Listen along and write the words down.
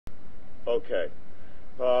Okay.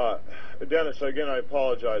 Dennis, again, I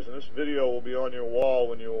apologize, and this video will be on your wall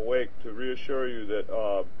when you awake to reassure you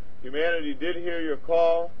that humanity did hear your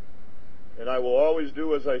call, and I will always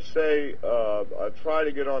do as I say. I try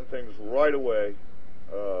to get on things right away.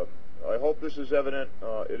 I hope this is evident.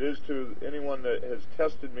 It is to anyone that has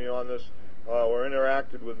tested me on this or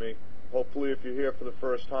interacted with me. Hopefully, if you're here for the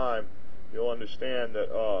first time, you'll understand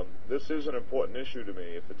that this is an important issue to me.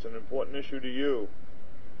 If it's an important issue to you,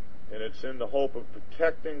 and it's in the hope of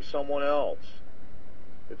protecting someone else,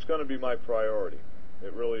 it's going to be my priority.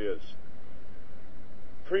 It really is.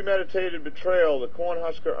 Premeditated betrayal, the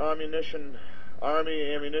Cornhusker Army Ammunition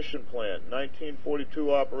Plant.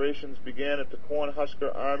 1942 operations began at the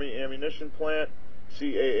Cornhusker Army Ammunition Plant,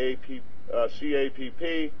 CAPP,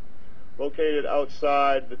 located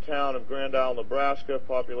outside the town of Grand Isle, Nebraska,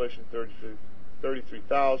 population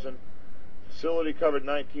 33,000. Facility covered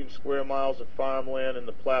 19 square miles of farmland in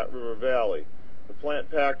the Platte River Valley. The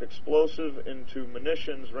plant packed explosive into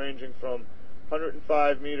munitions ranging from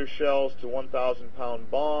 105-meter shells to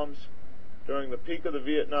 1,000-pound bombs. During the peak of the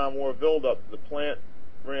Vietnam War buildup, the plant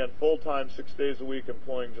ran full-time 6 days a week,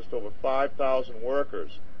 employing just over 5,000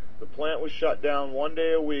 workers. The plant was shut down 1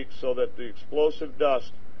 day a week so that the explosive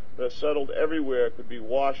dust that settled everywhere could be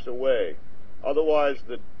washed away. Otherwise,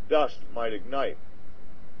 the dust might ignite.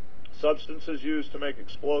 Substances used to make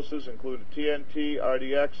explosives included TNT,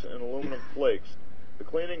 RDX, and aluminum flakes. The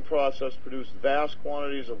cleaning process produced vast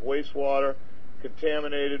quantities of wastewater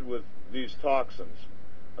contaminated with these toxins.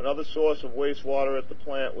 Another source of wastewater at the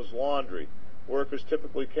plant was laundry. Workers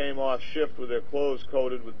typically came off shift with their clothes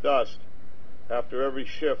coated with dust. After every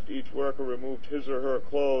shift, each worker removed his or her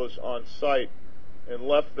clothes on site and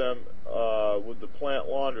left them with the plant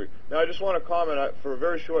laundry. Now, I just want to comment, for a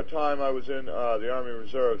very short time I was in the Army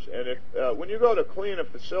Reserves, and if when you go to clean a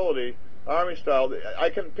facility, Army style, I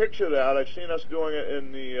can picture that. I've seen us doing it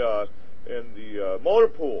in the motor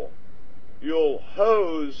pool. You'll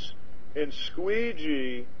hose and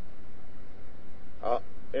squeegee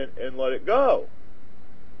and let it go.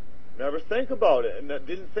 Never think about it, and I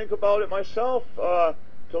didn't think about it myself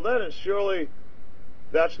till then, and surely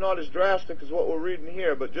that's not as drastic as what we're reading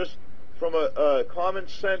here, but just from a common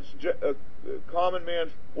sense, common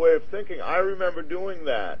man way of thinking, I remember doing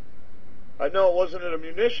that. I know it wasn't at a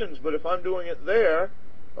munitions, but if I'm doing it there,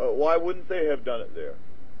 why wouldn't they have done it there?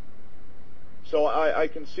 So I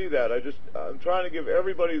can see that. I'm trying to give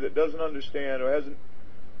everybody that doesn't understand or isn't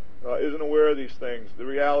aware of these things the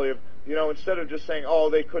reality of, instead of just saying, oh,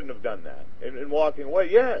 they couldn't have done that, and walking away.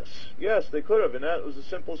 Yes, they could have, and that was the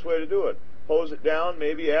simplest way to do it. Hose it down,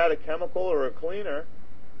 maybe add a chemical or a cleaner,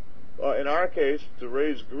 in our case, to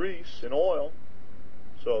raise grease and oil.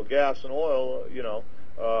 So gas and oil,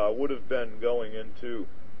 would have been going into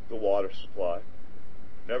the water supply.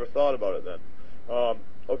 Never thought about it then.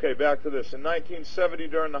 Okay, back to this. In 1970,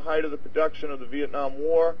 during the height of the production of the Vietnam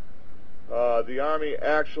War, the Army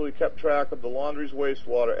actually kept track of the laundry's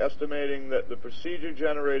wastewater, estimating that the procedure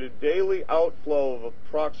generated daily outflow of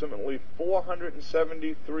approximately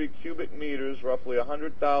 473 cubic meters, roughly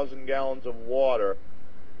 100,000 gallons of water,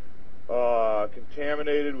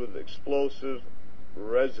 contaminated with explosive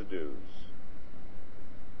residues.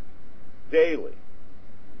 Daily.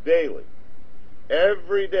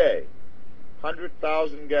 Every day,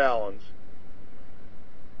 100,000 gallons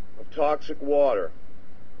of toxic water.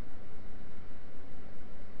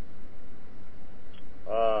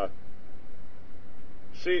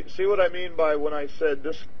 See what I mean by when I said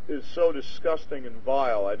this is so disgusting and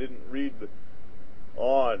vile. I didn't read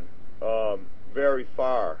on very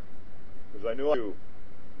far because I knew I knew.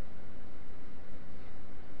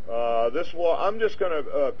 This war, I'm just going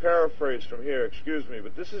to paraphrase from here, excuse me,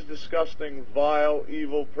 but this is disgusting, vile,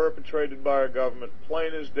 evil, perpetrated by our government,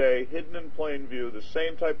 plain as day, hidden in plain view, the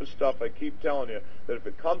same type of stuff I keep telling you, that if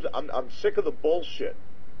it comes, I'm sick of the bullshit.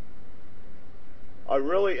 I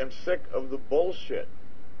really am sick of the bullshit.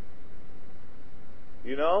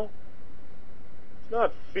 It's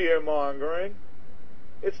not fear-mongering.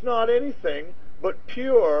 It's not anything but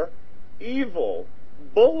pure, evil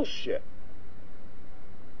bullshit.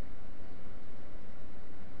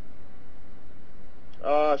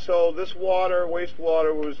 So this water,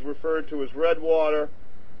 wastewater, was referred to as red water,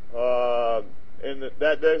 and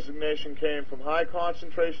that designation came from high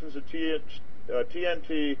concentrations of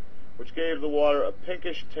TNT, which gave the water a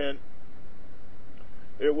pinkish tint.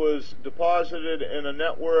 It was deposited in a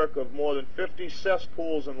network of more than 50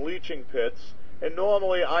 cesspools and leaching pits. And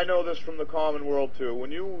normally, I know this from the common world too,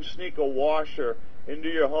 when you sneak a washer into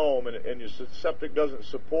your home and your septic doesn't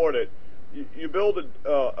support it, you build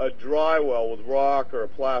a dry well with rock or a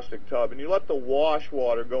plastic tub, and you let the wash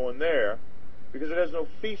water go in there because it has no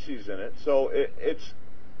feces in it, so it's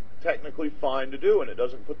technically fine to do, and it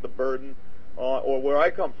doesn't put the burden on, or where I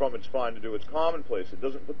come from it's fine to do, it's commonplace. It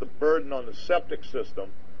doesn't put the burden on the septic system,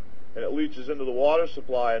 and it leaches into the water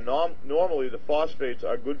supply, and normally the phosphates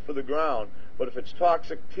are good for the ground, but if it's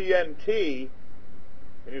toxic TNT,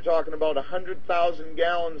 and you're talking about 100,000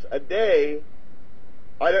 gallons a day,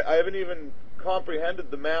 I haven't even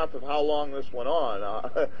comprehended the math of how long this went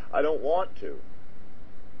on. I don't want to.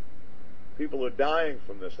 People are dying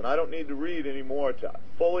from this, and I don't need to read anymore to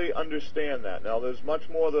fully understand that. Now, there's much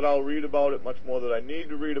more that I'll read about it, much more that I need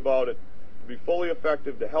to read about it to be fully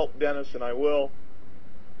effective to help Dennis, and I will.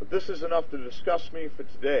 But this is enough to discuss me for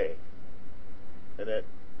today. And at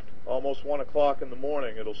almost 1 o'clock in the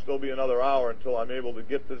morning, it'll still be another hour until I'm able to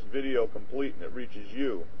get this video complete and it reaches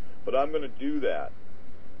you. But I'm going to do that.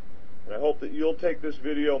 And I hope that you'll take this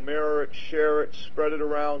video, mirror it, share it, spread it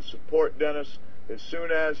around, support Dennis. As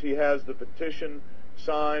soon as he has the petition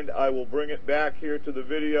signed, I will bring it back here to the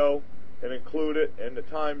video and include it. In the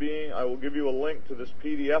time being, I will give you a link to this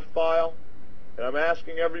PDF file. And I'm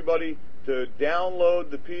asking everybody to download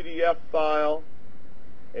the PDF file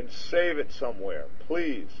and save it somewhere,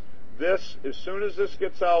 please. This, as soon as this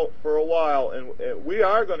gets out for a while, and we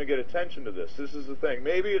are going to get attention to this. This is the thing.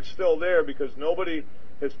 Maybe it's still there because nobody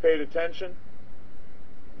has paid attention.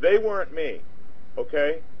 They weren't me,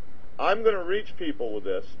 okay? I'm going to reach people with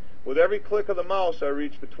this. With every click of the mouse, I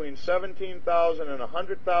reach between 17,000 and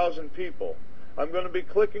 100,000 people. I'm going to be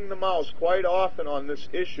clicking the mouse quite often on this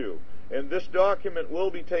issue, and this document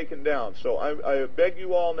will be taken down. So I beg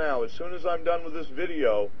you all now, as soon as I'm done with this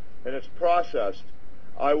video and it's processed,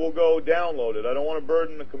 I will go download it. I don't want to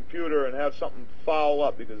burden the computer and have something foul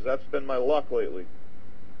up, because that's been my luck lately.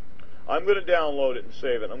 I'm going to download it and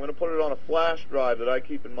save it. I'm going to put it on a flash drive that I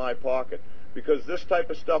keep in my pocket, because this type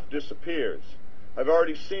of stuff disappears. I've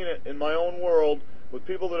already seen it in my own world with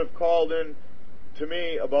people that have called in to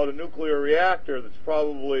me about a nuclear reactor that's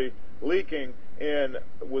probably leaking, and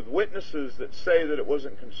with witnesses that say that it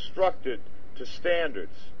wasn't constructed to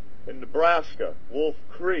standards. In Nebraska, Wolf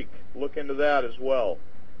Creek, look into that as well.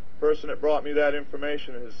 The person that brought me that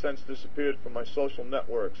information has since disappeared from my social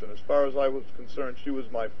networks, and as far as I was concerned, she was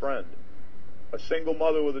my friend. A single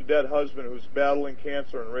mother with a dead husband who's battling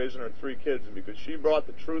cancer and raising her 3 kids, and because she brought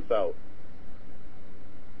the truth out,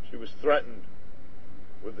 she was threatened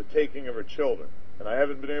with the taking of her children, and I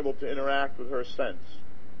haven't been able to interact with her since.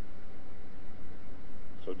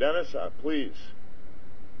 So Dennis, please,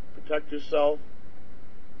 protect yourself.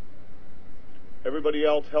 Everybody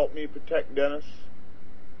else, help me protect Dennis.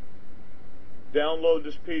 Download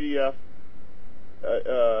this PDF.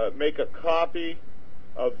 Make a copy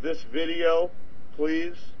of this video,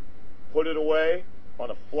 please. Put it away on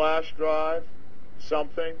a flash drive,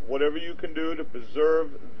 something, whatever you can do to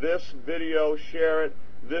preserve this video, share it,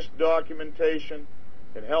 this documentation,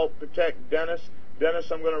 and help protect Dennis. Dennis,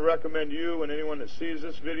 I'm going to recommend you and anyone that sees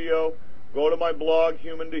this video, go to my blog,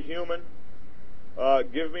 Human to Human.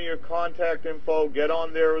 Give me your contact info. Get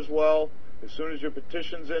on there as well. As soon as your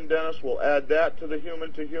petition's in, Dennis, we'll add that to the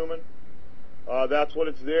Human to Human. That's what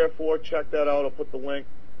it's there for. Check that out. I'll put the link.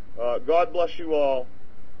 God bless you all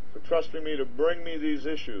for trusting me to bring me these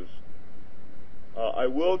issues. I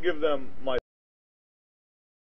will give them my